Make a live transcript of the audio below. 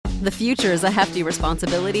The future is a hefty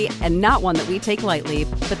responsibility and not one that we take lightly,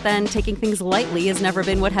 but then taking things lightly has never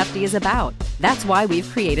been what Hefty is about. That's why we've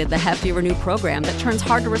created the Hefty Renew program that turns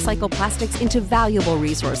hard-to-recycle plastics into valuable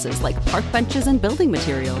resources like park benches and building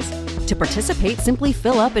materials. To participate, simply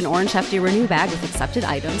fill up an orange Hefty Renew bag with accepted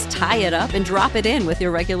items, tie it up, and drop it in with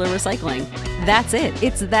your regular recycling. That's it.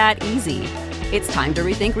 It's that easy. It's time to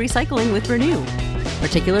rethink recycling with Renew.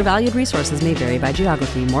 Particular valued resources may vary by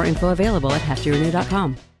geography. More info available at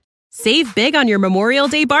heftyrenew.com. Save big on your Memorial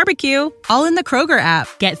Day barbecue, all in the Kroger app.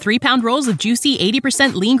 Get 3-pound rolls of juicy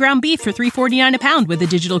 80% lean ground beef for $3.49 a pound with a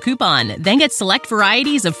digital coupon. Then get select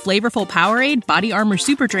varieties of flavorful Powerade, Body Armor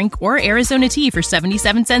Super Drink, or Arizona tea for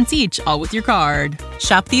 77 cents each, all with your card.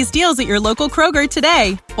 Shop these deals at your local Kroger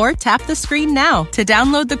today, or tap the screen now to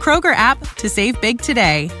download the Kroger app to save big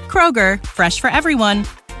today. Kroger, fresh for everyone.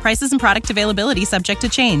 Prices and product availability subject to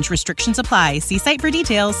change. Restrictions apply. See site for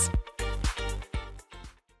details.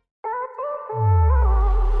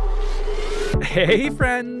 Hey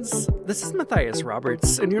friends, this is Matthias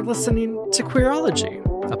Roberts, and you're listening to Queerology,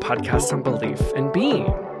 a podcast on belief and being.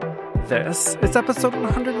 This is episode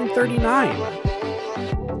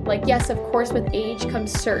 139. Like, yes, of course, with age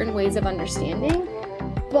comes certain ways of understanding,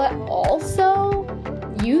 but also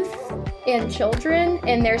youth and children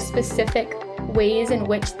and their specific ways in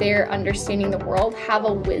which they're understanding the world have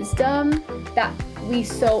a wisdom that we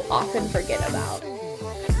so often forget about.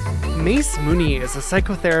 Mace Mooney is a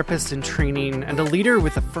psychotherapist in training and a leader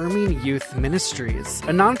with Affirming Youth Ministries,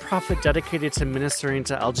 a nonprofit dedicated to ministering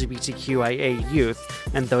to LGBTQIA youth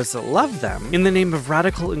and those that love them in the name of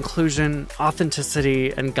radical inclusion,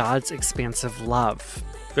 authenticity, and God's expansive love.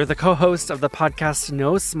 They're the co-host of the podcast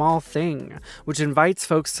No Small Thing, which invites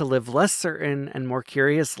folks to live less certain and more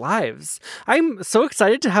curious lives. I'm so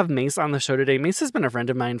excited to have Mace on the show today. Mace has been a friend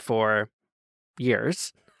of mine for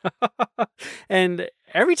years. And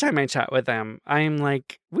every time I chat with them, I'm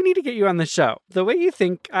like, we need to get you on the show. The way you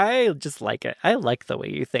think, I just like it. I like the way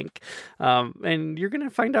you think. And you're going to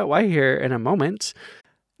find out why here in a moment.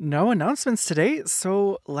 No announcements today,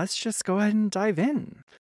 so let's just go ahead and dive in.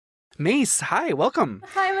 Mace, hi, welcome.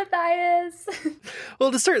 Hi, Matthias.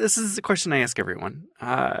 Well, to start, this is a question I ask everyone.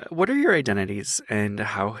 What are your identities and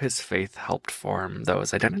how has faith helped form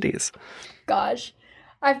those identities? Gosh,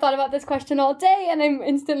 I've thought about this question all day and I'm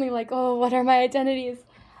instantly like, oh, what are my identities?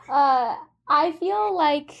 I feel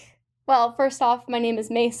like, well, first off, my name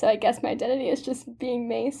is Mace, so I guess my identity is just being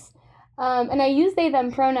Mace. And I use they,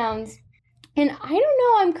 them pronouns. And I don't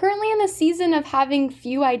know, I'm currently in the season of having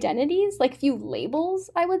few identities, like few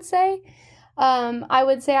labels, I would say. I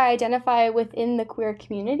would say I identify within the queer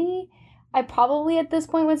community. I probably at this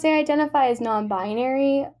point would say I identify as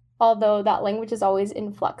non-binary, although that language is always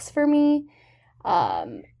in flux for me.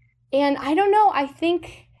 And I don't know, I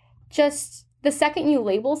think just the second you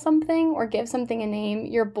label something or give something a name,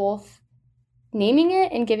 you're both naming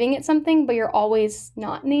it and giving it something, but you're always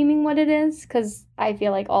not naming what it is, because I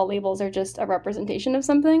feel like all labels are just a representation of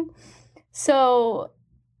something. So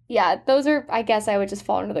yeah, those are, I guess I would just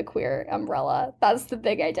fall under the queer umbrella. That's the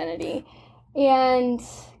big identity. And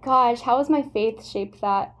gosh, how has my faith shaped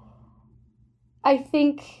that? I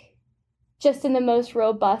think just in the most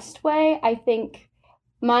robust way, I think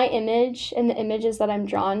my image and the images that I'm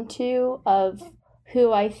drawn to of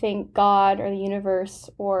who I think God or the universe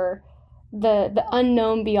or the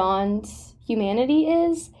unknown beyond humanity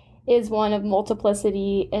is one of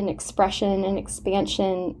multiplicity and expression and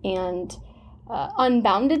expansion and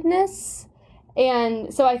unboundedness.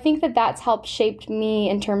 And so I think that that's helped shape me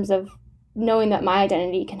in terms of knowing that my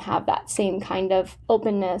identity can have that same kind of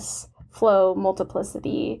openness, flow,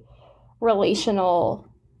 multiplicity, relational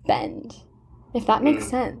bend, if that makes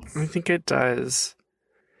sense. I think it does.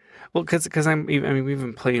 Well, because we've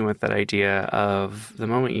been playing with that idea of the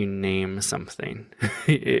moment you name something,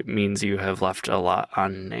 it means you have left a lot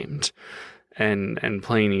unnamed. And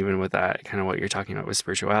playing even with that, kind of what you're talking about with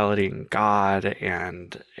spirituality and God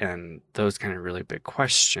and those kind of really big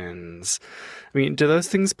questions. I mean, do those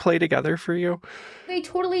things play together for you? They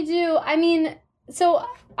totally do. I mean, so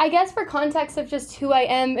I guess for context of just who I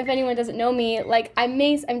am, if anyone doesn't know me, like I'm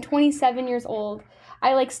Mace, I'm 27 years old.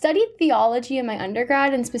 I studied theology in my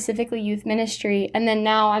undergrad and specifically youth ministry. And then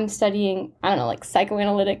now I'm studying, I don't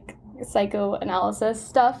know, psychoanalysis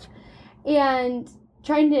stuff and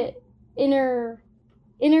trying to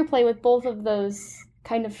interplay with both of those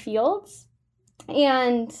kind of fields.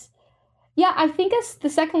 And yeah, I think as the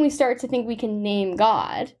second we start to think we can name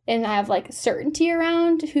God and have certainty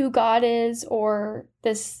around who God is or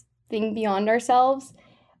this thing beyond ourselves,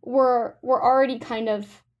 we're already kind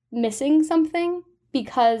of missing something,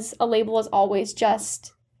 because a label is always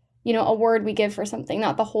just a word we give for something,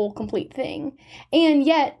 not the whole complete thing. And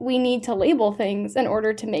yet we need to label things in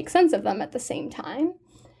order to make sense of them at the same time.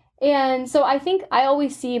 And so I think I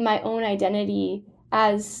always see my own identity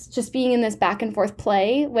as just being in this back and forth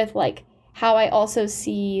play with like how I also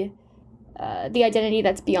see the identity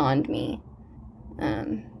that's beyond me.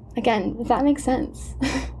 Again, does that make sense?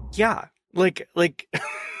 Yeah. Like,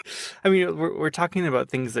 I mean, we're talking about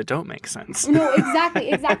things that don't make sense. No,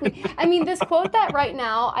 exactly. I mean, this quote that right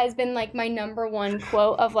now has been like my number one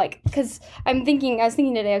quote of like, because I was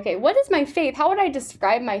thinking today, okay, what is my faith? How would I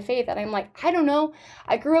describe my faith? And I'm like, I don't know.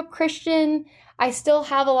 I grew up Christian. I still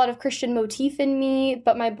have a lot of Christian motif in me,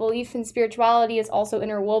 but my belief in spirituality is also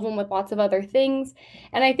interwoven with lots of other things.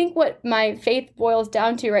 And I think what my faith boils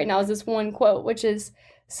down to right now is this one quote, which is,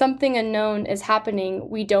 something unknown is happening.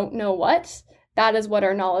 We don't know what. That is what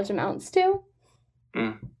our knowledge amounts to.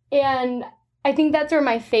 And I think that's where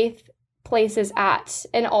my faith place is at,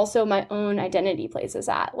 and also my own identity place is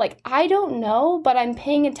at. Like, I don't know, but I'm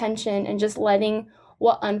paying attention and just letting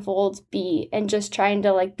what unfolds be, and just trying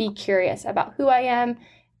to like be curious about who I am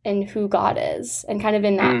and who God is, and kind of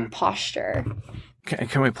in that posture.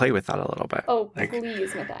 Can we play with that a little bit? Oh, like,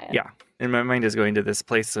 please, Matthias. Yeah. And my mind is going to this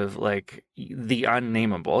place of like the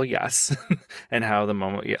unnameable, yes, and how the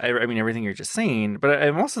moment, I mean, everything you're just saying, but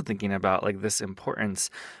I'm also thinking about like this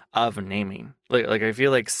importance of naming. Like I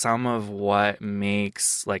feel like some of what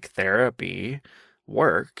makes like therapy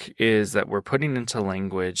work is that we're putting into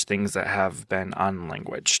language things that have been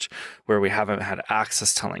unlanguaged, where we haven't had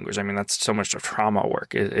access to language. I mean, that's so much of trauma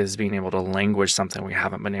work is being able to language something we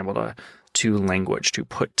haven't been able to language, to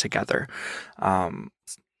put together.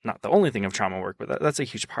 Not the only thing of trauma work, but that's a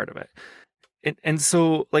huge part of it. And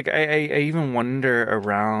so like, I even wonder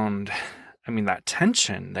around, I mean, that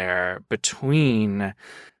tension there between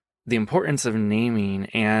the importance of naming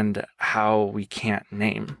and how we can't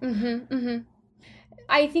name.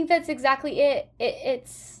 I think that's exactly it.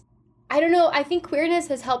 It's, I don't know, I think queerness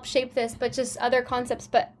has helped shape this, but just other concepts.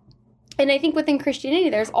 And I think within Christianity,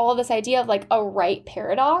 there's all this idea of like a right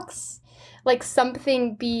paradox, like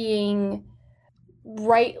something being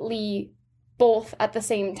rightly both at the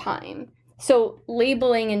same time. So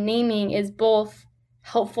labeling and naming is both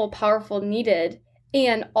helpful, powerful, needed,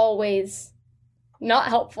 and always not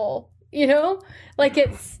helpful, like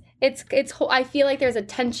it's I feel like there's a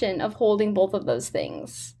tension of holding both of those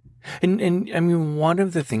things. And I mean, one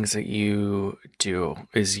of the things that you do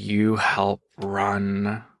is you help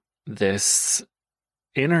run this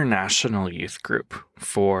international youth group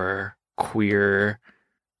for queer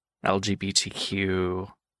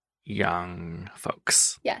LGBTQ young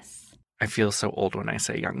folks. Yes. I feel so old when I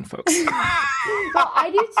say young folks. Well,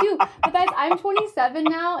 I do too. But guys, I'm 27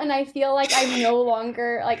 now, and I feel like I'm no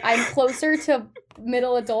longer, like, I'm closer to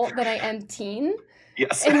middle adult than I am teen.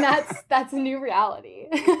 Yes. And that's a new reality.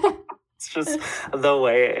 It's just the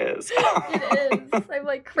way it is. It is. I'm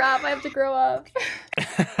like, crap, I have to grow up.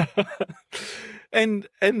 and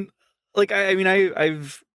like, I mean,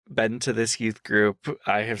 I've been to this youth group.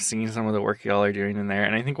 I have seen some of the work y'all are doing in there.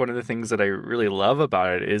 And I think one of the things that I really love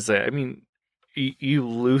about it is that, I mean, you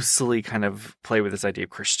loosely kind of play with this idea of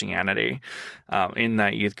Christianity in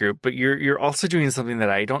that youth group, but you're also doing something that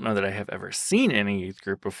I don't know that I have ever seen in a youth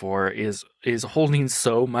group before, is holding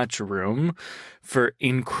so much room for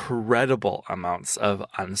incredible amounts of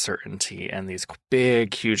uncertainty and these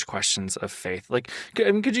big, huge questions of faith. Like, I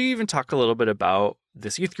mean, could you even talk a little bit about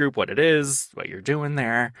this youth group, what it is, what you're doing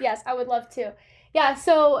there? Yes, I would love to. Yeah,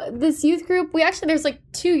 so this youth group, there's like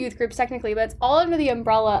 2 youth groups technically, but it's all under the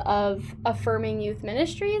umbrella of Affirming Youth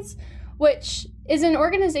Ministries, which is an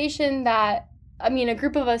organization that, I mean, a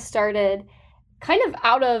group of us started kind of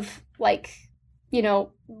out of like,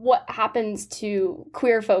 what happens to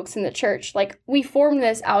queer folks in the church. Like, we formed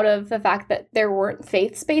this out of the fact that there weren't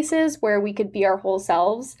faith spaces where we could be our whole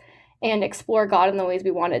selves and explore God in the ways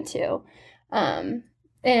we wanted to.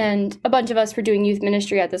 And a bunch of us were doing youth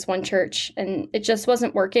ministry at this one church, and it just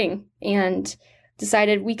wasn't working, and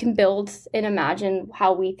decided we can build and imagine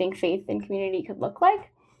how we think faith and community could look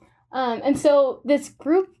like. And so this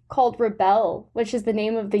group called Rebel, which is the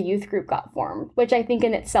name of the youth group, got formed, which I think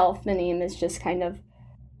in itself, the name is just kind of,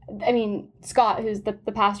 I mean, Scott, who's the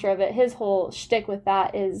pastor of it, his whole shtick with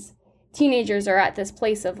that is teenagers are at this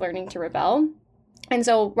place of learning to rebel. And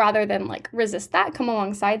so rather than like resist that, come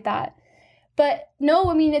alongside that. But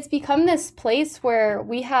no, I mean, it's become this place where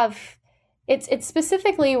we have, it's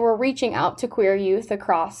specifically, we're reaching out to queer youth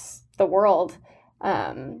across the world.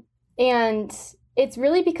 And it's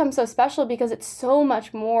really become so special because it's so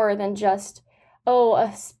much more than just,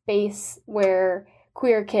 a space where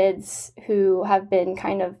queer kids who have been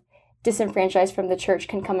kind of disenfranchised from the church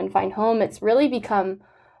can come and find home. It's really become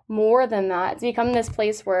more than that. It's become this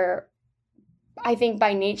place where I think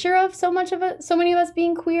by nature of so many of us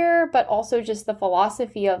being queer, but also just the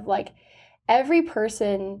philosophy of like every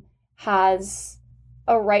person has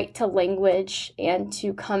a right to language and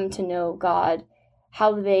to come to know God,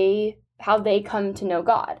 how they come to know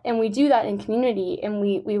God. And we do that in community, and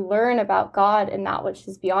we learn about God and that which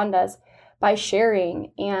is beyond us by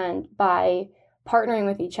sharing and by partnering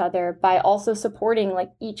with each other, by also supporting like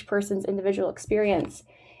each person's individual experience.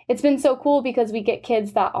 It's been so cool because we get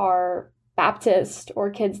kids that are Baptist or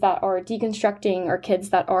kids that are deconstructing or kids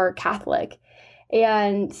that are Catholic.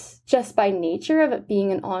 And just by nature of it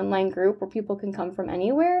being an online group where people can come from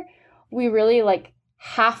anywhere, we really like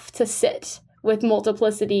have to sit with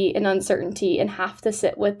multiplicity and uncertainty and have to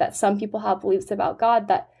sit with that some people have beliefs about God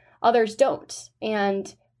that others don't.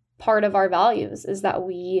 And part of our values is that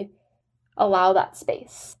we allow that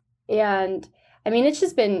space. And I mean, it's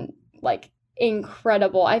just been like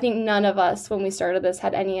incredible. I think none of us, when we started this,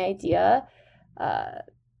 had any idea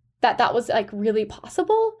that was like really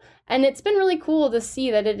possible. And it's been really cool to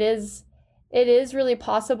see that it is really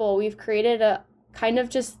possible. We've created a kind of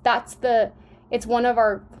just, it's one of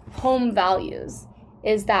our home values,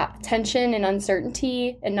 is that tension and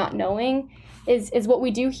uncertainty and not knowing is what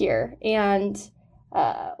we do here. And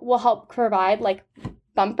will help provide like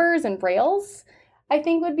bumpers and rails, I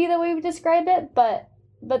think would be the way we describe it. But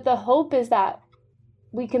the hope is that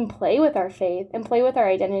we can play with our faith and play with our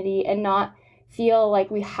identity and not feel like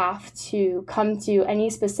we have to come to any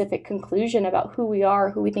specific conclusion about who we are,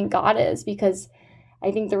 who we think God is, because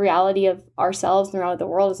I think the reality of ourselves and the reality of the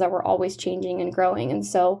world is that we're always changing and growing. And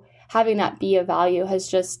so having that be a value has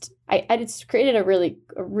just, it's created a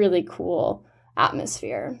really cool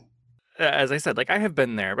atmosphere. As I said, like I have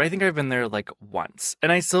been there, but I think I've been there like once.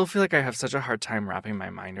 And I still feel like I have such a hard time wrapping my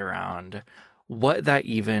mind around what that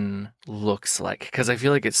even looks like. Because I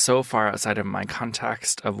feel like it's so far outside of my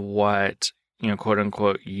context of what, quote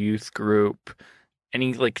unquote, youth group,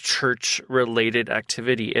 any like church related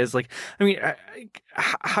activity is. Like, I mean,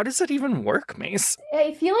 how does that even work, Mace?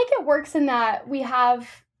 I feel like it works in that we have,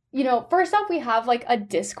 first off, we have like a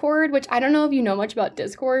Discord, which I don't know if you know much about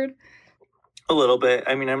Discord. A little bit.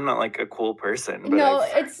 I mean, I'm not like a cool person. But no,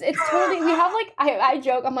 it's totally, we have like, I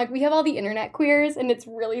joke, I'm like, we have all the internet queers and it's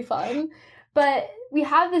really fun. But we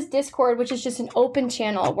have this Discord, which is just an open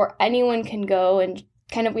channel where anyone can go and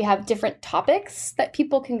kind of, we have different topics that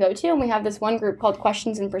people can go to. And we have this one group called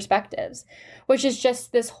Questions and Perspectives, which is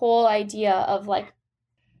just this whole idea of like,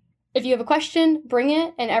 if you have a question, bring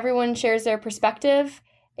it, and everyone shares their perspective.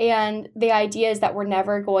 And the idea is that we're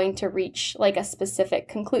never going to reach like a specific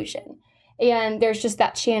conclusion. And there's just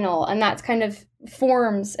that channel, and that's kind of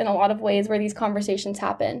forms in a lot of ways where these conversations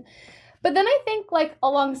happen. But then I think like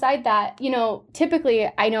alongside that,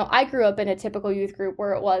 typically I know I grew up in a typical youth group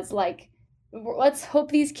where it was like, let's hope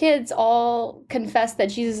these kids all confess that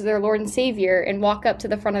Jesus is their Lord and Savior and walk up to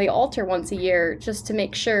the front of the altar once a year just to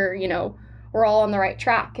make sure, we're all on the right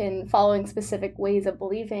track and following specific ways of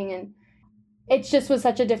believing. And it just was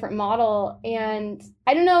such a different model. And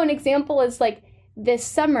I don't know, an example is like this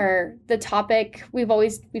summer, the topic, we've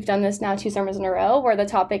done this now 2 summers in a row, where the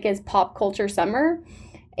topic is pop culture summer.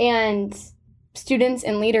 And students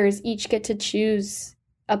and leaders each get to choose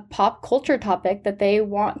a pop culture topic that they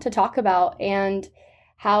want to talk about and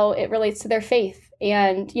how it relates to their faith.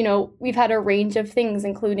 And, we've had a range of things,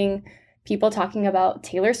 including people talking about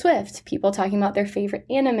Taylor Swift, people talking about their favorite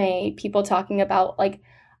anime, people talking about like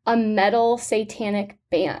a metal satanic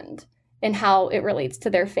band and how it relates to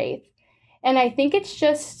their faith. And I think it's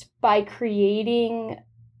just by creating,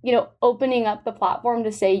 opening up the platform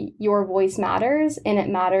to say your voice matters, and it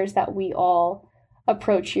matters that we all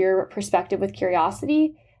approach your perspective with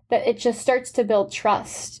curiosity, that it just starts to build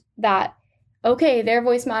trust that, okay, their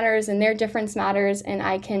voice matters and their difference matters, and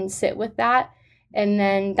I can sit with that. And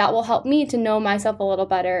then that will help me to know myself a little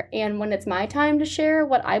better. And when it's my time to share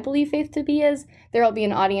what I believe faith to be is, there will be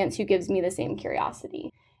an audience who gives me the same curiosity.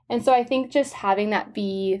 And so I think just having that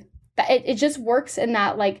be, that it just works in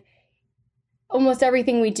that like, almost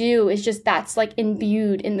everything we do is just that's like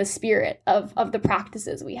imbued in the spirit of the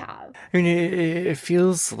practices we have. I mean, it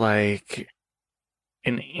feels like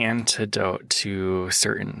an antidote to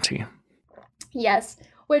certainty. Yes,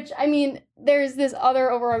 which I mean, there's this other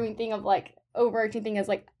overarching thing is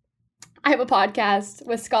like, I have a podcast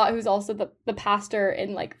with Scott, who's also the pastor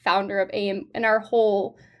and like founder of AIM, and our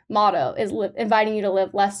whole motto is inviting you to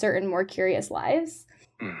live less certain, more curious lives.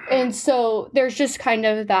 And so there's just kind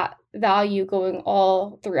of that value going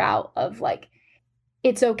all throughout of like,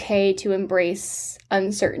 it's okay to embrace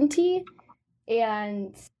uncertainty.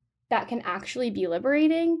 And that can actually be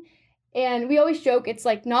liberating. And we always joke, it's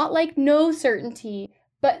like not like no certainty,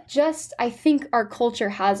 but just I think our culture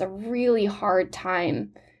has a really hard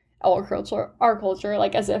time. Our culture,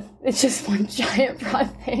 like as if it's just one giant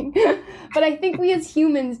broad thing. But I think we as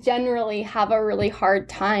humans generally have a really hard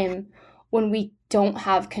time when we don't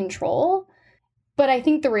have control. But I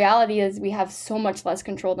think the reality is we have so much less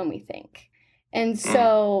control than we think. And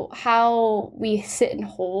so how we sit and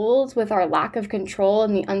hold with our lack of control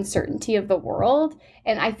and the uncertainty of the world.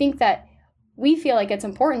 And I think that we feel like it's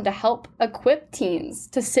important to help equip teens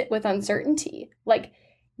to sit with uncertainty. Like,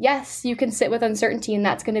 yes, you can sit with uncertainty and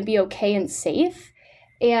that's going to be okay and safe.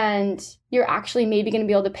 And you're actually maybe going to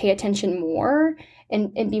be able to pay attention more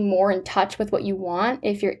and be more in touch with what you want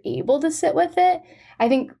if you're able to sit with it. I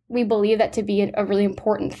think we believe that to be a really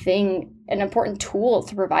important thing, an important tool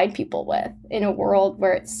to provide people with in a world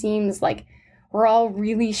where it seems like we're all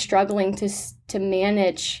really struggling to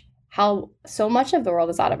manage how so much of the world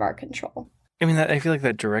is out of our control. I mean, I feel like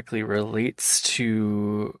that directly relates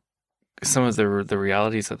to some of the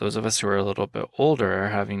realities that those of us who are a little bit older are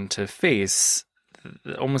having to face,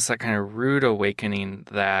 almost that kind of rude awakening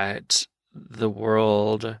that the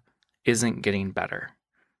world isn't getting better.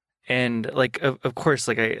 And like, of course,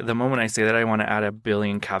 like the moment I say that, I want to add a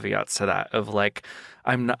billion caveats to that of like,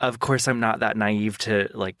 of course I'm not that naive to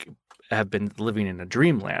like have been living in a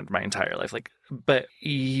dreamland my entire life. Like, but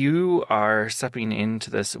you are stepping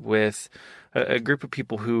into this with a group of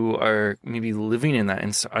people who are maybe living in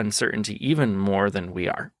that uncertainty even more than we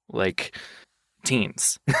are, like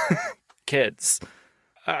teens, kids.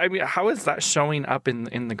 I mean, how is that showing up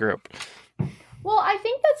in the group? Well, I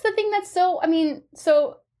think that's the thing that's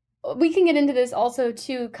so we can get into this also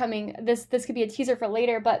too coming, this could be a teaser for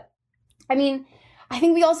later, but I mean, I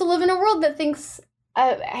think we also live in a world that thinks,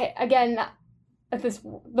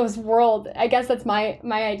 this world, I guess that's my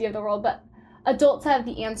idea of the world, but adults have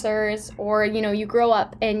the answers, or, you grow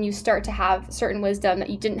up and you start to have certain wisdom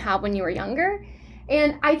that you didn't have when you were younger.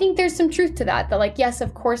 And I think there's some truth to that like, yes,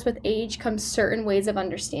 of course, with age comes certain ways of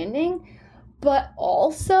understanding, but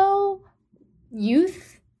also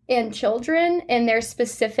youth and children and their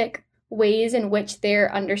specific ways in which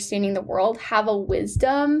they're understanding the world have a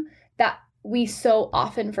wisdom that we so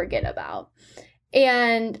often forget about.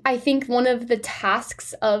 And I think one of the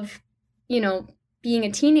tasks of, being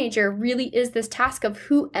a teenager really is this task of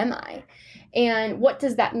who am I? And what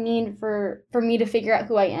does that mean for me to figure out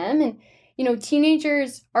who I am? And,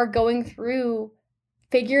 teenagers are going through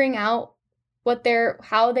figuring out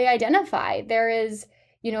how they identify. There is,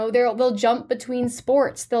 they'll jump between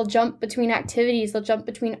sports, they'll jump between activities, they'll jump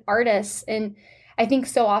between artists. And I think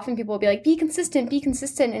so often people will be like, be consistent.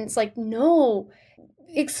 And it's like, no,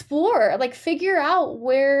 explore, like figure out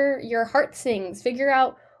where your heart sings, figure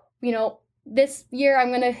out, this year I'm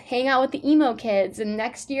going to hang out with the emo kids, and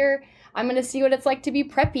next year I'm going to see what it's like to be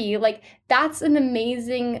preppy. Like, that's an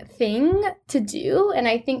amazing thing to do. And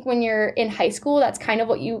I think when you're in high school, that's kind of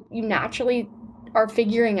what you naturally are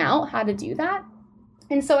figuring out how to do that.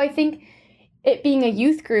 And so I think it being a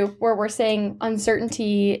youth group where we're saying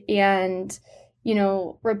uncertainty and,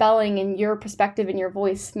 rebelling and your perspective and your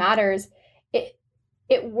voice matters,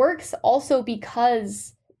 it works also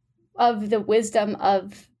because of the wisdom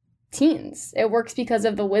of teens. It works because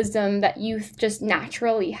of the wisdom that youth just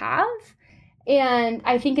naturally have. And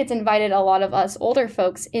I think it's invited a lot of us older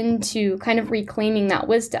folks into kind of reclaiming that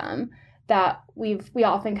wisdom that we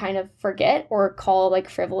often kind of forget or call like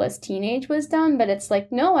frivolous teenage wisdom. But it's like,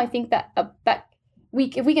 no, I think that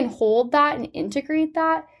if we can hold that and integrate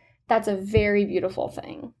that, that's a very beautiful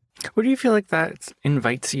thing. What do you feel like that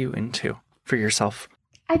invites you into for yourself?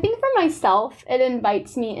 I think for myself, it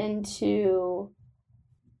invites me into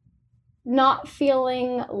not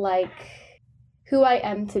feeling like who I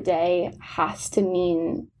am today has to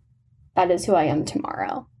mean that is who I am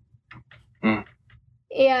tomorrow.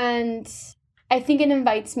 And I think it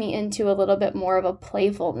invites me into a little bit more of a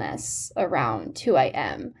playfulness around who I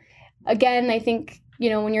am. Again, I think,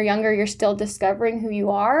 when you're younger, you're still discovering who you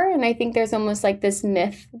are. And I think there's almost like this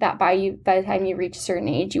myth that by the time you reach a certain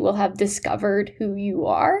age, you will have discovered who you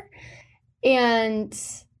are. And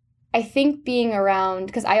I think being around,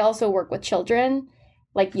 because I also work with children,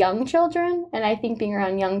 like young children, and I think being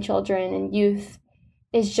around young children and youth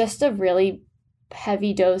is just a really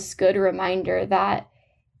heavy dose, good reminder that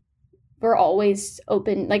we're always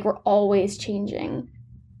open, like we're always changing,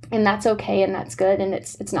 and that's okay and that's good, and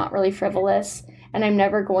it's not really frivolous. and I'm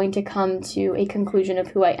never going to come to a conclusion of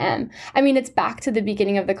who I am. I mean, it's back to the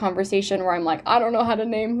beginning of the conversation where I'm like, I don't know how to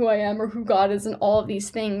name who I am or who God is and all of these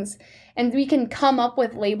things. And we can come up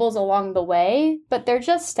with labels along the way, but they're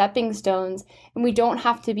just stepping stones, and we don't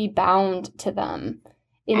have to be bound to them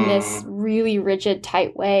in this really rigid,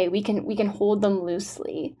 tight way. We can hold them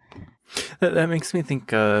loosely. That makes me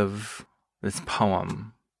think of this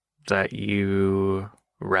poem that you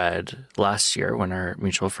read last year when our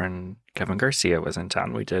mutual friend Kevin Garcia was in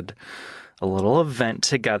town. We did a little event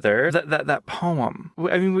together. That poem.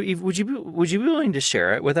 I mean, would you be willing to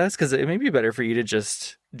share it with us? Because it may be better for you to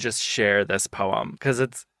just share this poem, because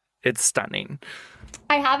it's stunning.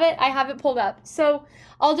 I have it pulled up. So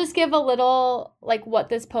I'll just give a little like what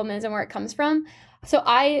this poem is and where it comes from. So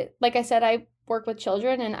like I said, I work with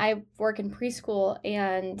children and I work in preschool,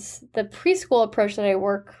 and the preschool approach that I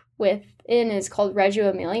work within is called Reggio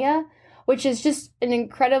Emilia, which is just an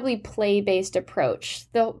incredibly play-based approach.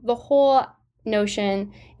 The whole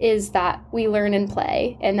notion is that we learn and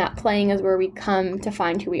play, and that playing is where we come to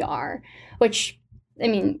find who we are, which, I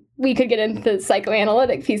mean, we could get into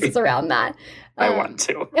psychoanalytic pieces around that. I want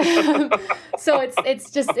to. So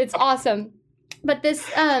it's awesome. But this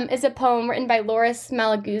is a poem written by Loris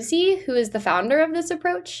Malaguzzi, who is the founder of this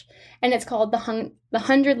approach, and it's called The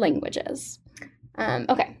 100 Languages.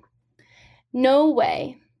 Okay. No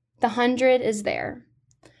way. The 100 is there.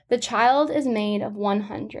 The child is made of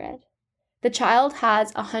 100. The child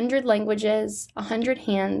has 100 languages, 100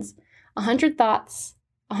 hands, 100 thoughts,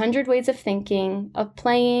 100 ways of thinking, of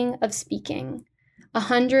playing, of speaking.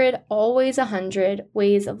 100, always 100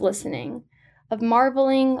 ways of listening, of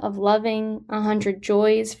marveling, of loving, 100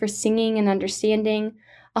 joys for singing and understanding,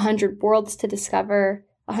 100 worlds to discover,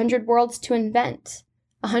 100 worlds to invent,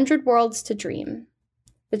 100 worlds to dream.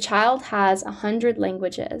 The child has 100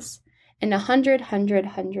 languages, and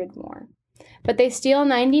 100 more. But they steal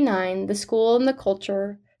 99, the school and the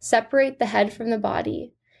culture, separate the head from the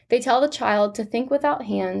body. They tell the child to think without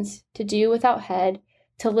hands, to do without head,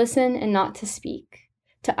 to listen and not to speak,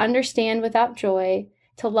 to understand without joy,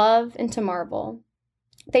 to love and to marvel.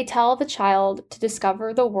 They tell the child to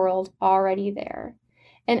discover the world already there.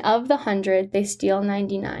 And of the 100, they steal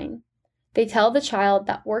 99. They tell the child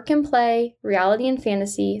that work and play, reality and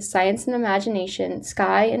fantasy, science and imagination,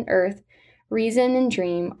 sky and earth, reason and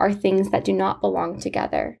dream are things that do not belong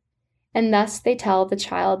together. And thus they tell the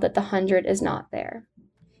child that the 100 is not there.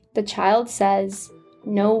 The child says,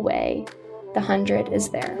 no way, the 100 is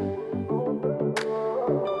there.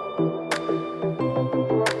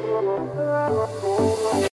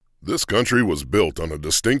 This country was built on a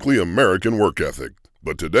distinctly American work ethic,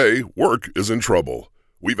 but today, work is in trouble.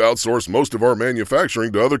 We've outsourced most of our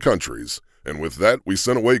manufacturing to other countries, and with that, we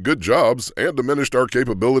sent away good jobs and diminished our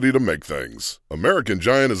capability to make things. American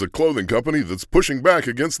Giant is a clothing company that's pushing back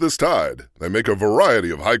against this tide. They make a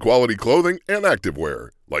variety of high-quality clothing and activewear,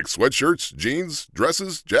 like sweatshirts, jeans,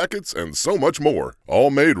 dresses, jackets, and so much more. All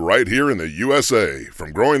made right here in the USA,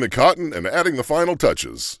 from growing the cotton and adding the final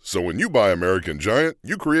touches. So when you buy American Giant,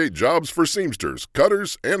 you create jobs for seamsters,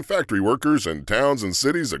 cutters, and factory workers in towns and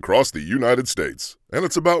cities across the United States. And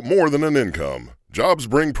it's about more than an income. Jobs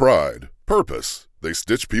bring pride, purpose. They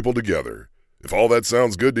stitch people together. If all that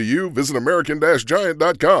sounds good to you, visit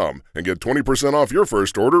American-Giant.com and get 20% off your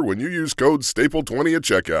first order when you use code STAPLE20 at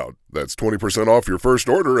checkout. That's 20% off your first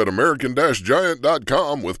order at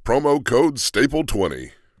American-Giant.com with promo code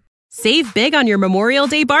STAPLE20. Save big on your Memorial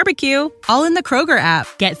Day barbecue, all in the Kroger app.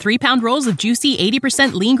 Get 3-pound rolls of juicy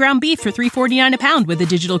 80% lean ground beef for $3.49 a pound with a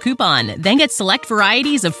digital coupon. Then get select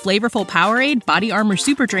varieties of flavorful Powerade, Body Armor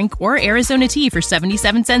Super Drink, or Arizona tea for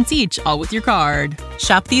 77 cents each, all with your card.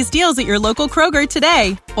 Shop these deals at your local Kroger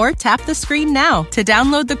today, or tap the screen now to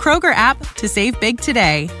download the Kroger app to save big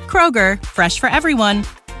today. Kroger, fresh for everyone.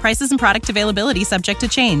 Prices and product availability subject to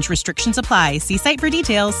change. Restrictions apply. See site for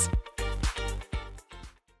details.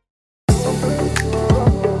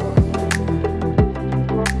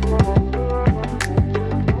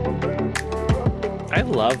 I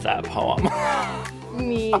love that poem.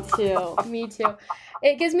 Me too.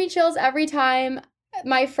 It gives me chills every time.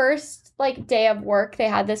 My first day of work, they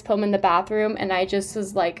had this poem in the bathroom, and I just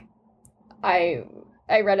was like, I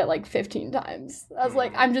read it 15 times. I was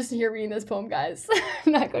like, I'm just here reading this poem, guys.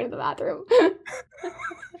 I'm not going to the bathroom.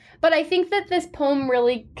 But I think that this poem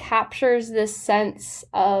really captures this sense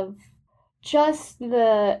of just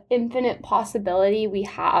the infinite possibility we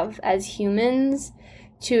have as humans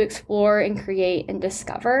to explore and create and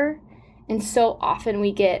discover. And so often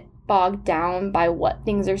we get bogged down by what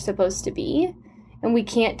things are supposed to be, and we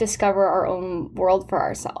can't discover our own world for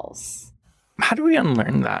ourselves. How do we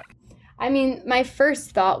unlearn that? I mean, my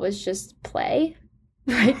first thought was just play.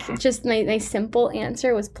 Like, just my simple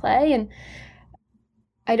answer was play. And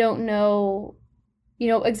I don't know,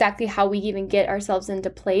 exactly how we even get ourselves into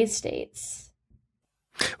play states.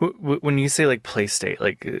 When you say like play state,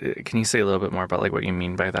 like, can you say a little bit more about like what you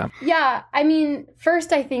mean by that? Yeah, I mean,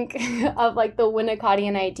 first I think of like the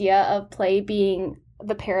Winnicottian idea of play being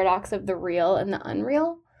the paradox of the real and the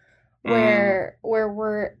unreal, where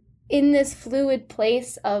we're in this fluid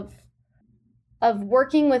place of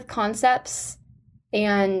working with concepts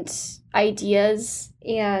and ideas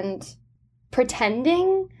and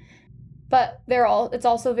pretending, but it's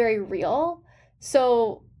also very real.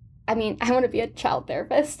 So, I mean, I want to be a child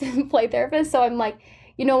therapist and play therapist. So I'm like,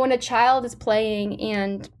 when a child is playing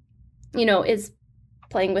and, is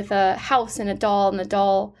playing with a house and a doll, and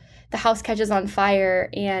the house catches on fire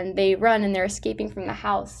and they run and they're escaping from the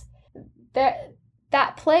house.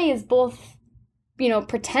 That play is both,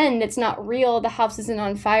 pretend, it's not real, the house isn't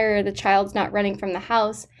on fire, the child's not running from the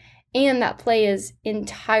house, and that play is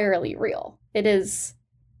entirely real. It is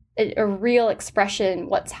a real expression.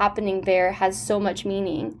 What's happening there has so much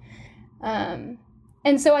meaning. And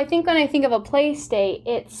so I think when I think of a play state,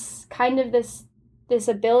 it's kind of this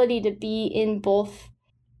ability to be in both,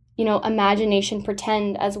 imagination,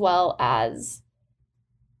 pretend, as well as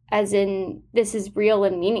in this is real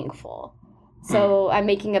and meaningful. So I'm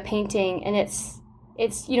making a painting and it's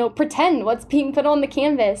pretend what's being put on the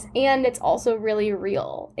canvas, and it's also really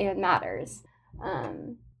real and matters.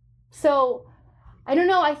 So I don't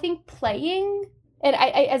know, I think playing, and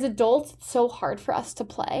I as adults, it's so hard for us to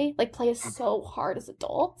play. Like, play is so hard as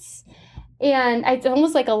adults. And it's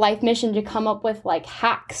almost like a life mission to come up with like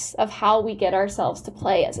hacks of how we get ourselves to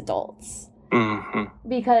play as adults. Mm-hmm.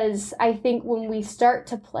 Because I think when we start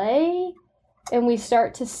to play and we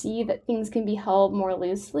start to see that things can be held more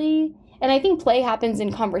loosely, and I think play happens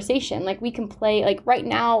in conversation. Like, we can play, like right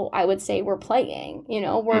now, I would say we're playing,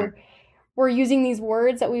 we're using these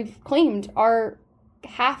words that we've claimed are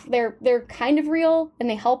they're kind of real and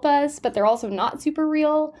they help us, but they're also not super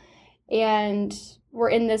real. And we're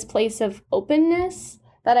in this place of openness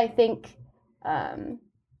that I think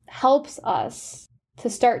helps us to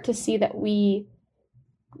start to see that we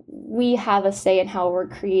have a say in how we're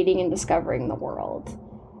creating and discovering the world,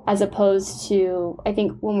 as opposed to, I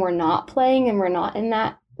think when we're not playing and we're not in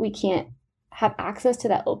that, we can't have access to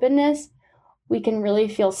that openness. We can really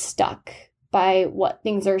feel stuck by what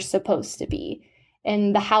things are supposed to be.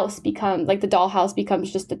 And the house becomes, like the dollhouse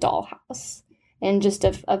becomes just a dollhouse and just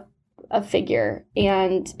a figure.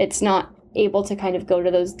 And it's not able to kind of go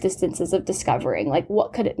to those distances of discovering, like,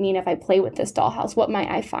 what could it mean if I play with this dollhouse? What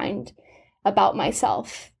might I find about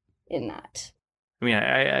myself in that? I mean,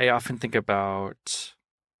 I often think about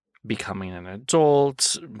becoming an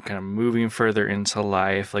adult, kind of moving further into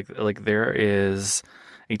life. Like there is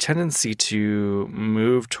a tendency to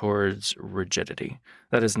move towards rigidity.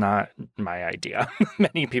 That is not my idea.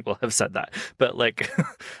 Many people have said that, but like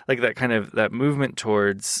that kind of that movement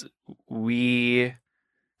towards, we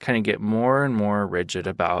kind of get more and more rigid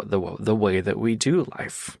about the way that we do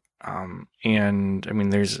life. And I mean,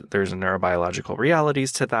 there's neurobiological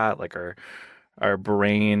realities to that, like our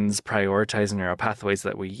brains prioritize neural pathways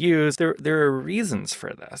that we use. There are reasons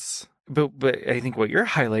for this. But I think what you're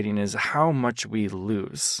highlighting is how much we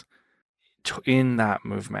lose in that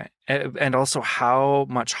movement, and also how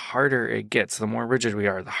much harder it gets. The more rigid we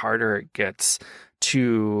are, the harder it gets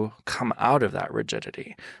to come out of that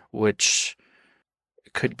rigidity, which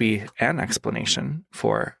could be an explanation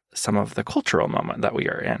for some of the cultural moment that we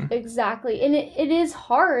are in. Exactly. And it is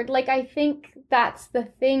hard. Like, I think that's the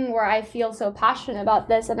thing where I feel so passionate about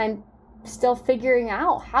this, and I'm still figuring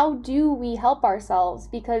out, how do we help ourselves?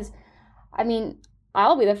 Because, I mean,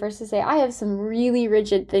 I'll be the first to say I have some really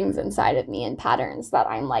rigid things inside of me and patterns that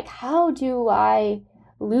I'm like, how do I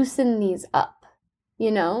loosen these up?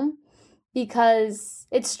 Because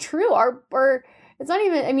it's true. It's not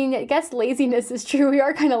even, I mean, I guess laziness is true. We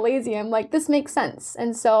are kind of lazy. I'm like, this makes sense.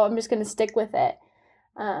 And so I'm just going to stick with it.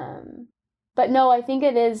 But no, I think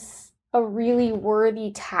it is a really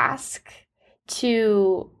worthy task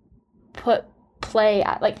to put play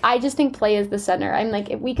at, like, I just think play is the center. I'm like,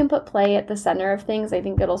 if we can put play at the center of things, I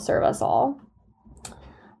think it'll serve us all.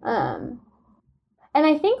 And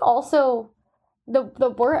I think also a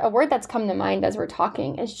word that's come to mind as we're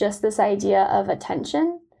talking is just this idea of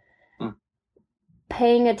attention.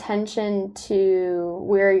 Paying attention to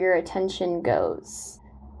where your attention goes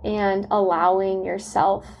and allowing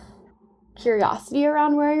yourself curiosity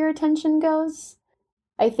around where your attention goes,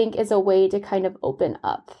 I think is a way to kind of open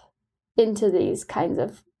up into these kinds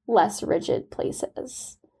of less rigid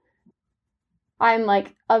places. I'm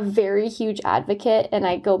like a very huge advocate, and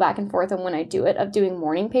I go back and forth on when I do it, of doing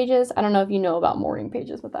morning pages. I don't know if you know about morning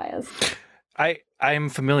pages, Matthias. I'm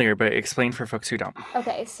familiar, but explain for folks who don't.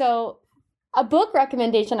 Okay, so a book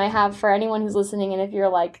recommendation I have for anyone who's listening, and if you're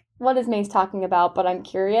like, what is Mace talking about, but I'm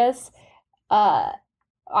curious, I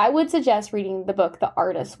would suggest reading the book The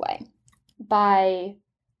Artist's Way by,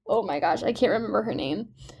 oh my gosh, I can't remember her name,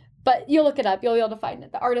 but you'll look it up, you'll be able to find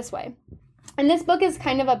it, The Artist's Way. And this book is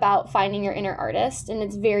kind of about finding your inner artist, and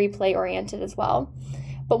it's very play-oriented as well.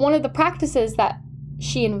 But one of the practices that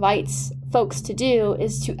she invites folks to do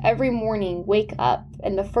is to every morning wake up,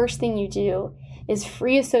 and the first thing you do is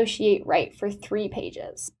free associate write for 3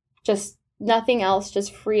 pages. Just nothing else,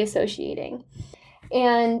 just free associating.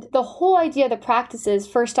 And the whole idea of the practice is,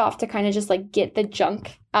 first off, to kind of just like get the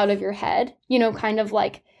junk out of your head, you know, kind of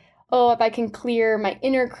like, oh, if I can clear my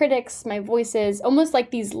inner critics, my voices, almost like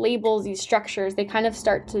these labels, these structures, they kind of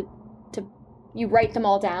start to you write them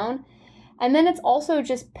all down. And then it's also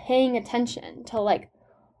just paying attention to like,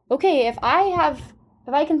 okay, if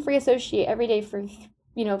I can free associate every day for,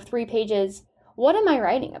 3 pages, what am I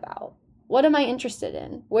writing about? What am I interested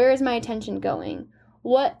in? Where is my attention going?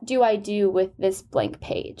 What do I do with this blank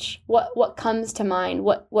page? What comes to mind?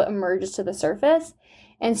 What emerges to the surface?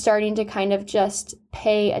 And starting to kind of just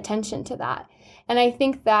pay attention to that. And I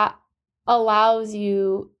think that allows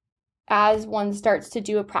you, as one starts to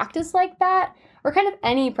do a practice like that, or kind of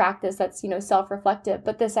any practice that's, self-reflective,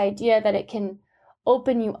 but this idea that it can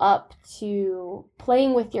open you up to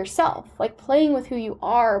playing with yourself, like playing with who you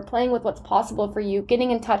are, playing with what's possible for you,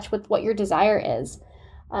 getting in touch with what your desire is.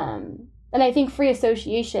 And I think free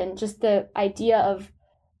association, just the idea of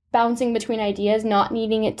bouncing between ideas, not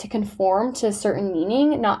needing it to conform to a certain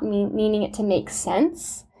meaning, not needing it to make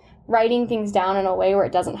sense, writing things down in a way where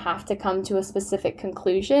it doesn't have to come to a specific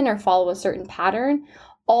conclusion or follow a certain pattern,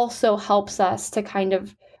 also helps us to kind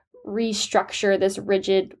of restructure this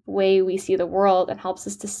rigid way we see the world, and helps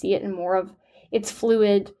us to see it in more of its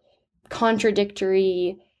fluid,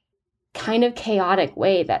 contradictory, kind of chaotic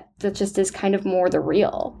way that just is kind of more the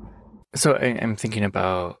real. So I'm thinking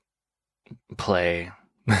about play,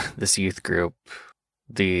 this youth group,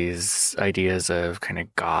 these ideas of kind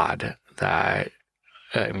of God that,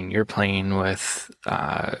 you're playing with,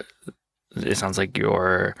 it sounds like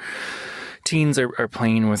your teens are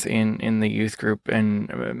playing within in the youth group, and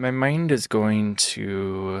my mind is going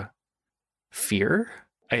to fear.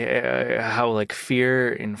 How like fear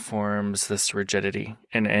informs this rigidity,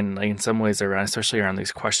 and like in some ways around, especially around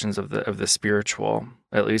these questions of the spiritual,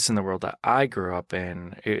 at least in the world that I grew up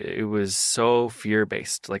in, it was so fear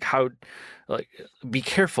based. Like be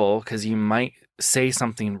careful, because you might say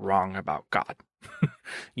something wrong about God.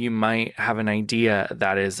 You might have an idea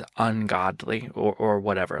that is ungodly or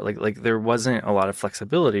whatever. Like there wasn't a lot of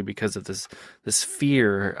flexibility because of this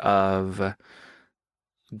fear of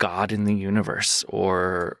God in the universe,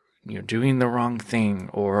 or doing the wrong thing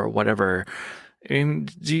or whatever. Do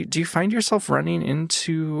you find yourself running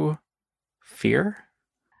into fear?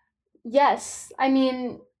 Yes.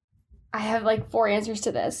 I have like 4 answers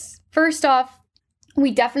to this. First off,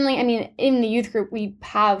 we definitely, in the youth group, we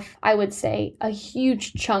have, I would say, a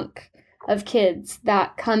huge chunk of kids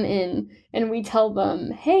that come in and we tell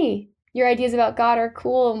them, hey, your ideas about God are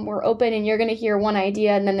cool and we're open, and you're going to hear one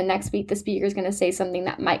idea, and then the next week the speaker is going to say something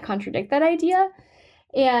that might contradict that idea.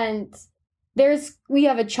 And we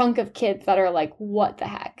have a chunk of kids that are like, what the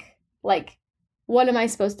heck? Like, what am I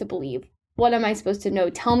supposed to believe? What am I supposed to know?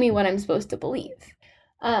 Tell me what I'm supposed to believe.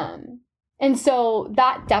 And so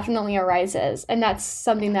that definitely arises. And that's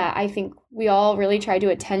something that I think we all really try to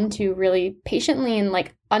attend to really patiently, and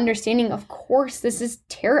like understanding, of course, this is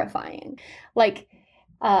terrifying. Like,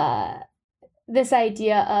 this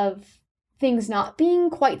idea of things not being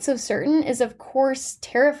quite so certain is, of course,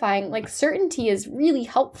 terrifying. Like, certainty is really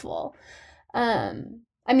helpful. I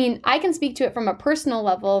can speak to it from a personal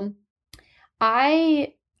level.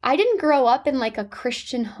 I didn't grow up in like a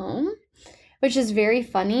Christian home, which is very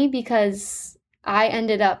funny because I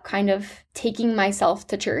ended up kind of taking myself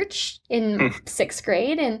to church in 6th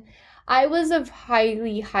grade, and I was a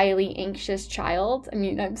highly, highly anxious child.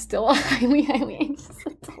 I'm still a highly, highly anxious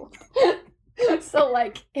adult. So,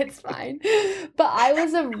 like, it's fine. But I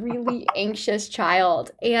was a really anxious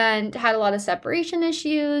child and had a lot of separation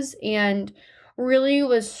issues, and really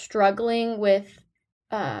was struggling with,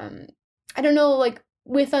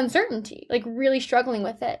 with uncertainty, like really struggling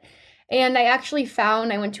with it. And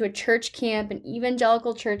I went to a church camp, an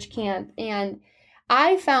evangelical church camp, and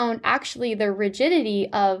I found actually the rigidity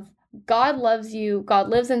of God loves you, God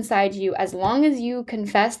lives inside you. As long as you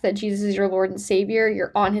confess that Jesus is your Lord and Savior,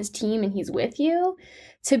 you're on his team and he's with you,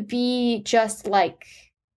 to be just like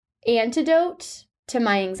antidote to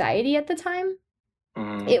my anxiety at the time.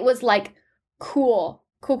 It was like, cool.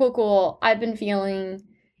 I've been feeling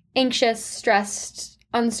anxious, stressed,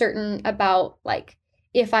 uncertain about like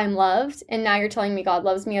if I'm loved. And now you're telling me God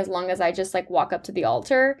loves me as long as I just like walk up to the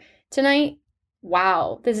altar tonight.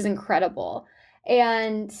 Wow, this is incredible.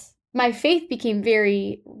 And my faith became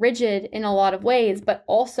very rigid in a lot of ways, but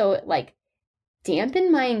also it like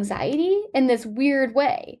dampened my anxiety in this weird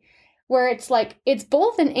way where it's like, it's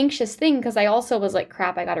both an anxious thing because I also was like,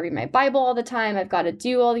 crap, I got to read my Bible all the time. I've got to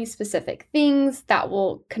do all these specific things that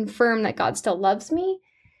will confirm that God still loves me.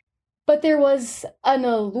 But there was an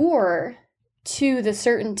allure to the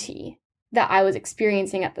certainty that I was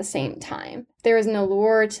experiencing at the same time. There was an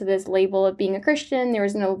allure to this label of being a Christian. There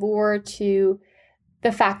was an allure to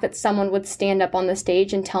the fact that someone would stand up on the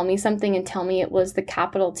stage and tell me something and tell me it was the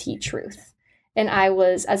capital T truth. And I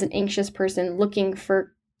was, as an anxious person, looking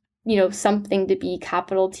for, something to be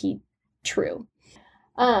capital T true.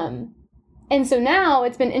 And so now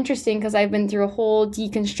it's been interesting because I've been through a whole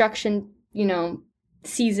deconstruction,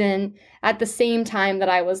 season at the same time that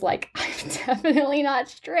I was like, I'm definitely not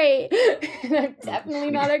straight and I'm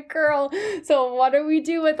definitely not a girl. So what do we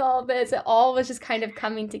do with all this? It all was just kind of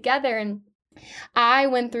coming together. And I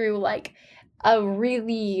went through like a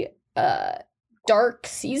really dark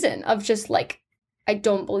season of just like, I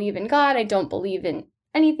don't believe in God. I don't believe in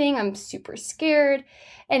anything. I'm super scared.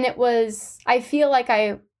 And I feel like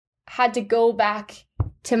I had to go back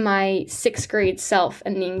to my 6th grade self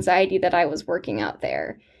and the anxiety that I was working out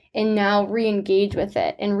there and now re-engage with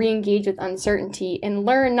it and re-engage with uncertainty and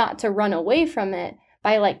learn not to run away from it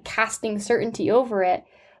by like casting certainty over it,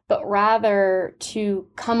 but rather to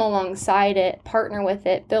come alongside it, partner with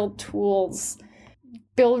it, build tools,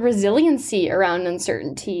 build resiliency around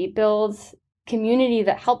uncertainty, build community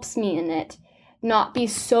that helps me in it, not be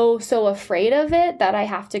so afraid of it that I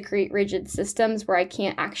have to create rigid systems where I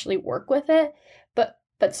can't actually work with it,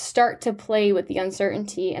 but start to play with the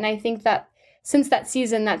uncertainty. And I think that since that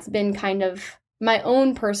season, that's been kind of my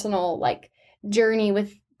own personal like journey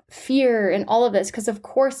with fear and all of this, because of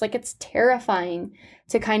course, like it's terrifying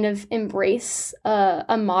to kind of embrace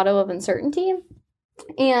a motto of uncertainty.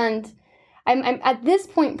 And I'm at this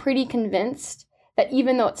point pretty convinced that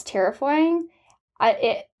even though it's terrifying,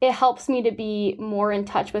 it helps me to be more in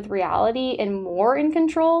touch with reality and more in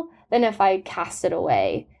control than if I cast it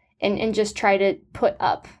away and just try to put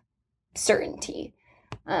up certainty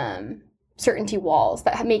walls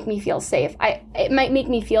that make me feel safe. It might make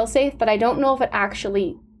me feel safe, but I don't know if it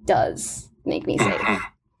actually does make me safe.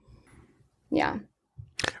 Yeah.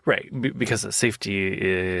 Right, because the safety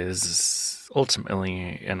is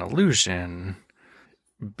ultimately an illusion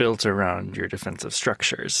built around your defensive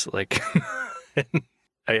structures. Like,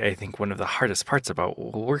 I think one of the hardest parts about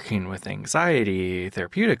working with anxiety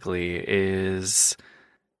therapeutically is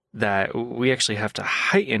that we actually have to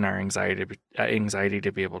heighten our anxiety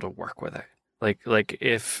to be able to work with it. Like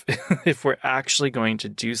if we're actually going to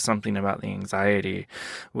do something about the anxiety,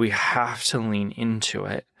 we have to lean into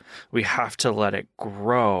it. We have to let it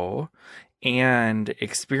grow and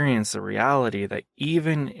experience the reality that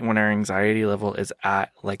even when our anxiety level is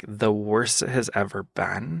at like the worst it has ever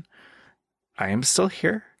been, I am still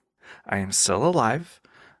here. I am still alive.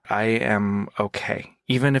 I am okay,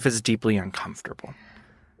 even if it's deeply uncomfortable.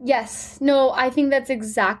 Yes. No, I think that's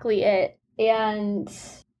exactly it. And,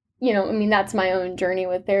 that's my own journey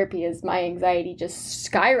with therapy is my anxiety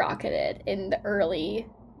just skyrocketed in the early,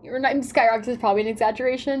 skyrocketed is probably an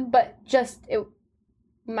exaggeration, but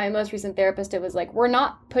my most recent therapist, it was like, we're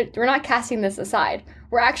not casting this aside.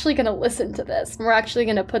 We're actually going to listen to this. We're actually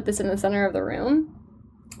going to put this in the center of the room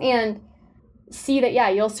and see that, yeah,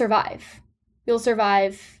 you'll survive. You'll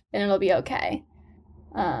survive and it'll be okay.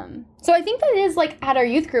 So I think that is like at our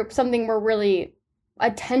youth group, something we're really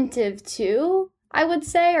attentive to, I would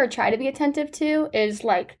say, or try to be attentive to is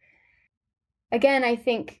like, again, I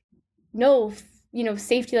think,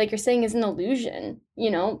 safety, like you're saying, is an illusion,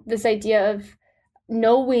 this idea of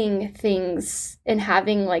knowing things and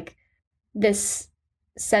having like this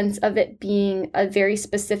sense of it being a very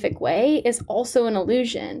specific way is also an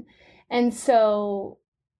illusion. And so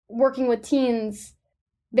working with teens,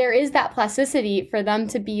 there is that plasticity for them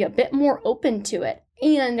to be a bit more open to it.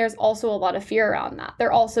 And there's also a lot of fear around that.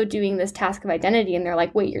 They're also doing this task of identity and they're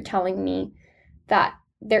like, wait, you're telling me that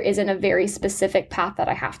there isn't a very specific path that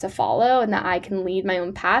I have to follow and that I can lead my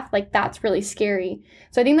own path. Like that's really scary.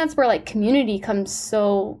 So I think that's where like community becomes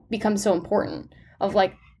so important of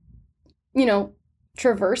like,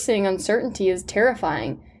 traversing uncertainty is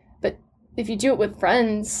terrifying. But if you do it with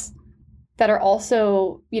friends, that are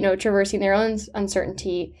also, traversing their own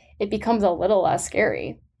uncertainty, it becomes a little less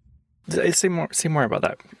scary. Say more about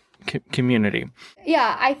that community.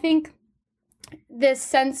 Yeah, I think this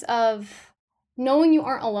sense of knowing you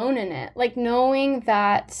aren't alone in it, like knowing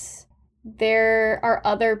that there are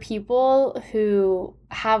other people who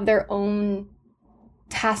have their own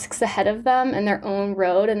tasks ahead of them and their own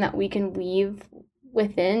road, and that we can weave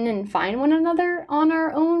within and find one another on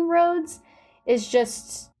our own roads is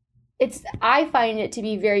just, I find it to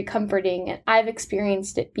be very comforting, and I've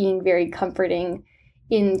experienced it being very comforting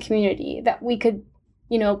in community, that we could,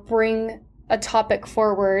 bring a topic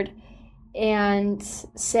forward and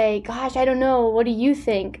say, gosh, I don't know, what do you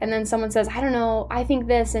think? And then someone says, I don't know, I think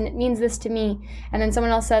this, and it means this to me. And then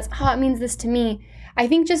someone else says, it means this to me. I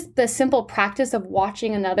think just the simple practice of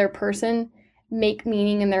watching another person make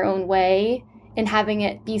meaning in their own way and having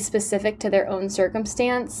it be specific to their own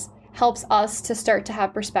circumstance helps us to start to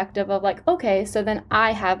have perspective of like, okay, so then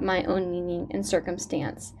I have my own meaning and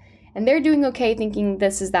circumstance. And they're doing okay thinking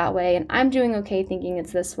this is that way, and I'm doing okay thinking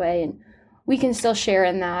it's this way, and we can still share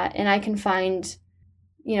in that, and I can find,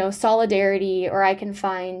 solidarity, or I can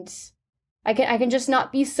just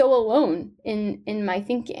not be so alone in my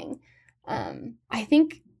thinking. I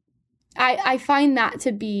think I find that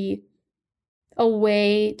to be a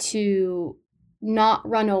way to not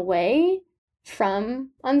run away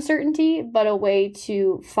from uncertainty, but a way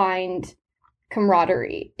to find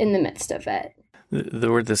camaraderie in the midst of it.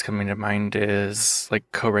 The word that's coming to mind is like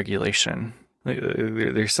co-regulation.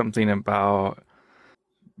 There's something about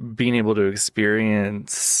being able to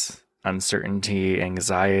experience uncertainty,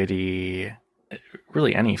 anxiety,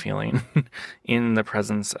 really any feeling in the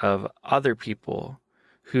presence of other people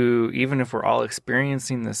who, even if we're all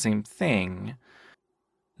experiencing the same thing,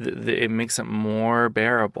 it makes it more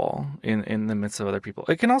bearable in the midst of other people.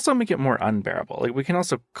 It can also make it more unbearable. Like, we can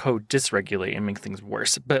also co-dysregulate and make things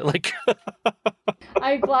worse. But like,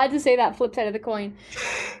 I'm glad to say that flip side of the coin.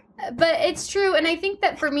 But it's true. And I think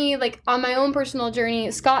that for me, like on my own personal journey,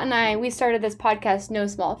 Scott and I, we started this podcast, No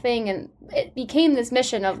Small Thing, and it became this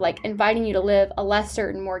mission of like inviting you to live a less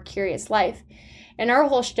certain, more curious life. And our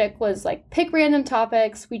whole shtick was like, pick random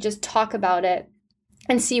topics, we just talk about it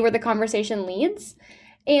and see where the conversation leads.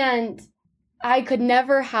 And I could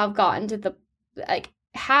never have gotten to the, like,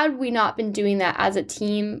 had we not been doing that as a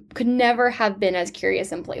team, could never have been as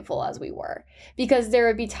curious and playful as we were. Because there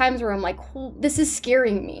would be times where I'm like, this is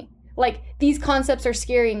scaring me. Like, these concepts are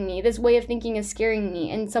scaring me. This way of thinking is scaring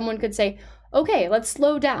me. And someone could say, okay, let's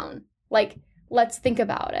slow down. Like, let's think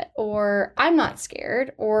about it. Or I'm not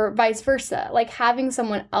scared, or vice versa. Like, having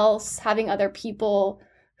someone else, having other people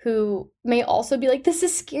who may also be like, this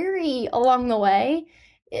is scary along the way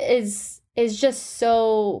is just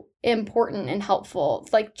so important and helpful.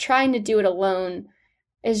 Like, trying to do it alone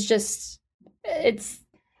is just,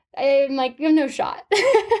 I'm like, you have no shot.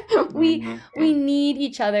 We need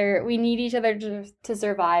each other. We need each other to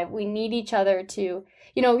survive. We need each other to,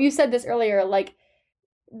 you said this earlier, like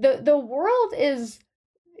the world has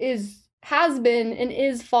been and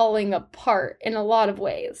is falling apart in a lot of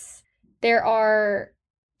ways. There are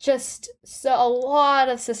just a lot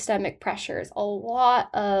of systemic pressures, a lot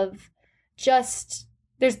of just,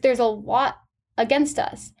 there's a lot against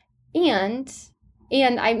us. And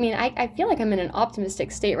I mean, I feel like I'm in an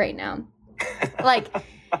optimistic state right now. Like,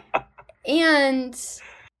 and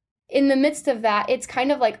in the midst of that, it's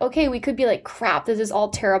kind of like, okay, we could be like, crap, this is all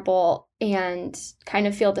terrible, and kind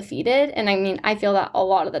of feel defeated. And I mean, I feel that a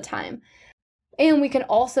lot of the time. And we can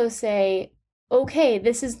also say, okay,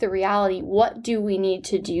 this is the reality. What do we need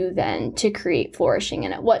to do then to create flourishing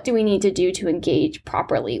in it? What do we need to do to engage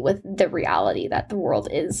properly with the reality that the world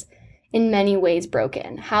is in many ways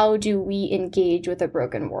broken? How do we engage with a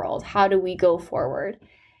broken world? How do we go forward?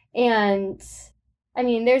 And I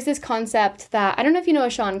mean, there's this concept that, I don't know if you know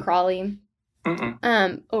Sean Crawley.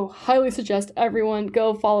 Highly suggest everyone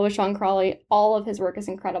go follow Sean Crawley. All of his work is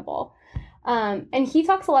incredible. And he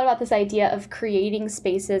talks a lot about this idea of creating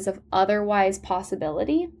spaces of otherwise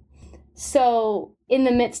possibility. So in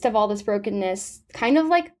the midst of all this brokenness, kind of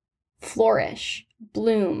like flourish,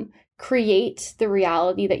 bloom, create the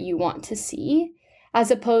reality that you want to see, as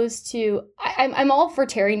opposed to, I'm all for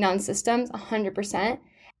tearing down systems 100%.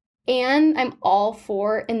 And I'm all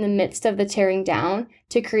for, in the midst of the tearing down,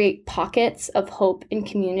 to create pockets of hope and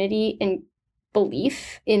community and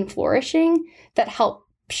belief in flourishing that help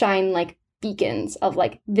shine like beacons of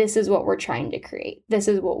like, this is what we're trying to create. This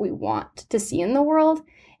is what we want to see in the world,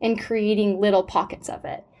 and creating little pockets of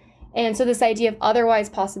it. And so this idea of otherwise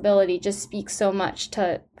possibility just speaks so much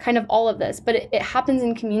to kind of all of this. But it happens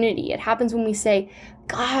in community. It happens when we say,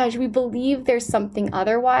 gosh, we believe there's something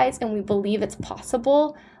otherwise and we believe it's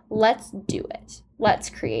possible. Let's do it. Let's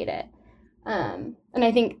create it. And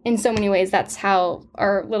I think in so many ways, that's how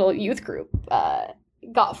our little youth group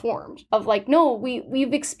got formed, of like, no,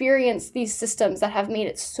 we've experienced these systems that have made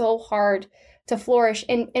it so hard to flourish,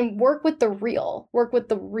 and work with the real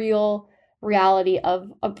reality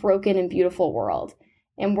of a broken and beautiful world.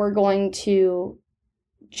 And we're going to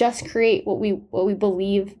just create what we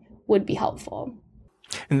believe would be helpful.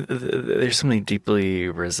 And there's something deeply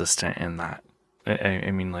resistant in that.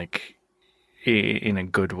 I mean, like, in a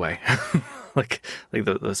good way. like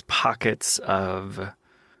those pockets of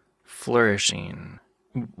flourishing,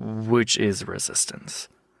 which is resistance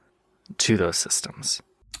to those systems.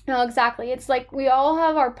 No, exactly. It's like we all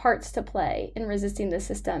have our parts to play in resisting the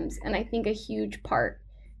systems. And I think a huge part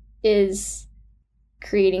is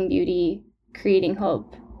creating beauty, creating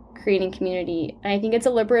hope, creating community. And I think it's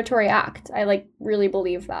a liberatory act. I really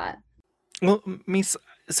believe that. Well, Mace,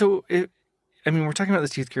 so we're talking about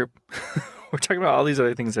this youth group. We're talking about all these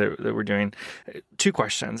other things that we're doing. 2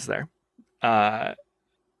 questions there.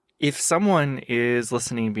 If someone is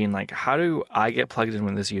listening being like, how do I get plugged in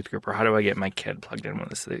with this youth group, or how do I get my kid plugged in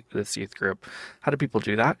with this youth group? How do people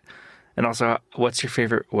do that? And also, what's your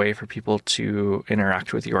favorite way for people to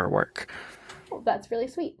interact with your work? Well, that's really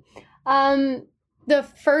sweet. The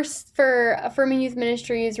first, for Affirming Youth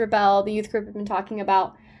Ministries, Rebel, the youth group we've been talking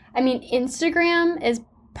about, Instagram is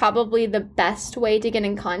probably the best way to get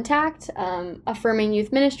in contact. Affirming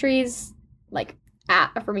Youth Ministries, like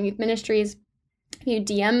at Affirming Youth Ministries. You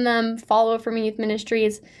DM them, follow Affirming Youth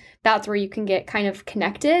Ministries. That's where you can get kind of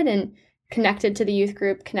connected to the youth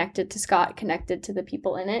group, connected to Scott, connected to the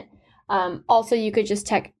people in it. Also, you could just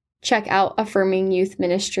check out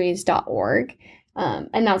affirmingyouthministries.org.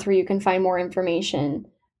 And that's where you can find more information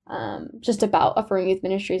just about Affirming Youth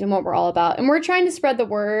Ministries and what we're all about. And we're trying to spread the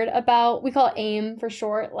word about, we call it AIM for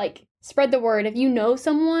short, like spread the word. If you know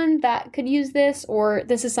someone that could use this, or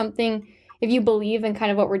this is something, if you believe in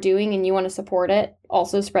kind of what we're doing and you want to support it,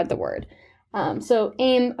 also spread the word. So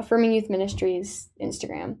AIM, Affirming Youth Ministries,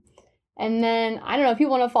 Instagram. And then, I don't know, if you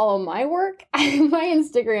want to follow my work, my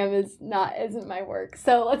Instagram isn't my work.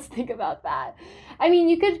 So let's think about that.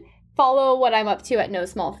 You could follow what I'm up to at No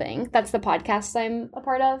Small Thing. That's the podcast I'm a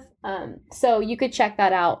part of. So you could check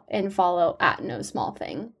that out and follow at No Small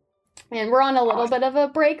Thing. And we're on a little bit of a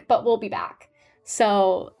break, but we'll be back.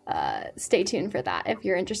 So stay tuned for that if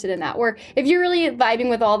you're interested in that. Or if you're really vibing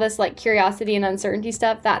with all this like curiosity and uncertainty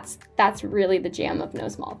stuff, that's really the jam of No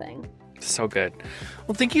Small Thing. So good.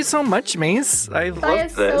 Well, thank you so much, Mace. I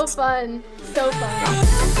love this. So fun. So fun.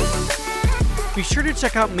 Be sure to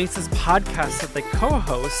check out Mace's podcast that they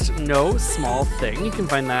co-host, No Small Thing. You can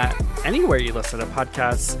find that anywhere you listen to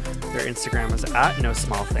podcasts. Their Instagram is at No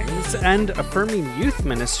Small Things, and Affirming Youth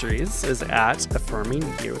Ministries is at Affirming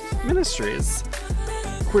Youth Ministries.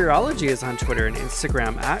 Queerology is on Twitter and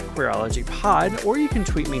Instagram at QueerologyPod, or you can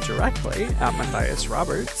tweet me directly at Matthias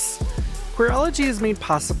Roberts. Queerology is made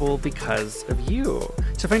possible because of you.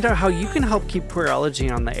 To find out how you can help keep Queerology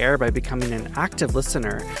on the air by becoming an active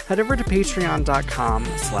listener, head over to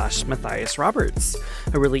patreon.com/Matthias Roberts.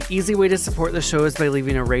 A really easy way to support the show is by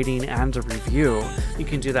leaving a rating and a review. You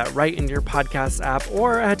can do that right in your podcast app,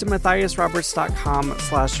 or head to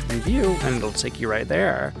matthiasroberts.com/review and it'll take you right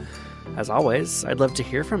there. As always, I'd love to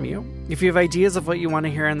hear from you. If you have ideas of what you want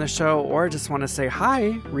to hear on the show, or just want to say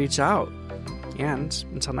hi, reach out. And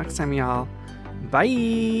until next time, y'all,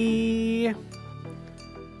 bye!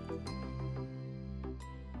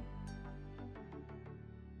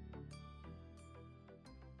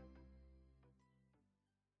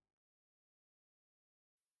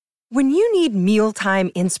 When you need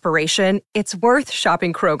mealtime inspiration, it's worth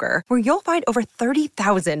shopping Kroger, where you'll find over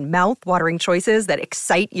 30,000 mouth-watering choices that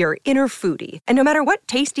excite your inner foodie. And no matter what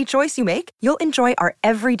tasty choice you make, you'll enjoy our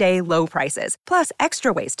everyday low prices, plus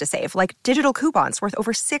extra ways to save, like digital coupons worth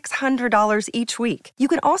over $600 each week. You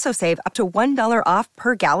can also save up to $1 off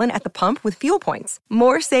per gallon at the pump with fuel points.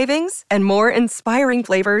 More savings and more inspiring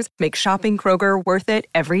flavors make shopping Kroger worth it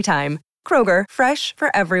every time. Kroger, fresh for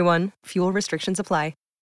everyone. Fuel restrictions apply.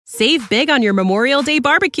 Save big on your Memorial Day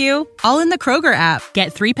barbecue, all in the Kroger app.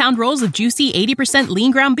 Get 3-pound rolls of juicy 80%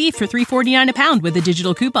 lean ground beef for $3.49 a pound with a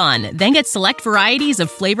digital coupon. Then get select varieties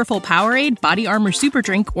of flavorful Powerade, Body Armor Super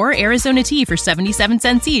Drink, or Arizona tea for 77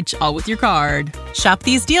 cents each, all with your card. Shop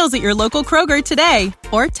these deals at your local Kroger today,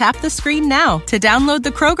 or tap the screen now to download the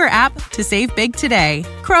Kroger app to save big today.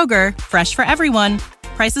 Kroger, fresh for everyone.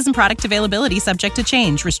 Prices and product availability subject to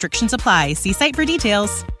change. Restrictions apply. See site for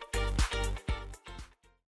details.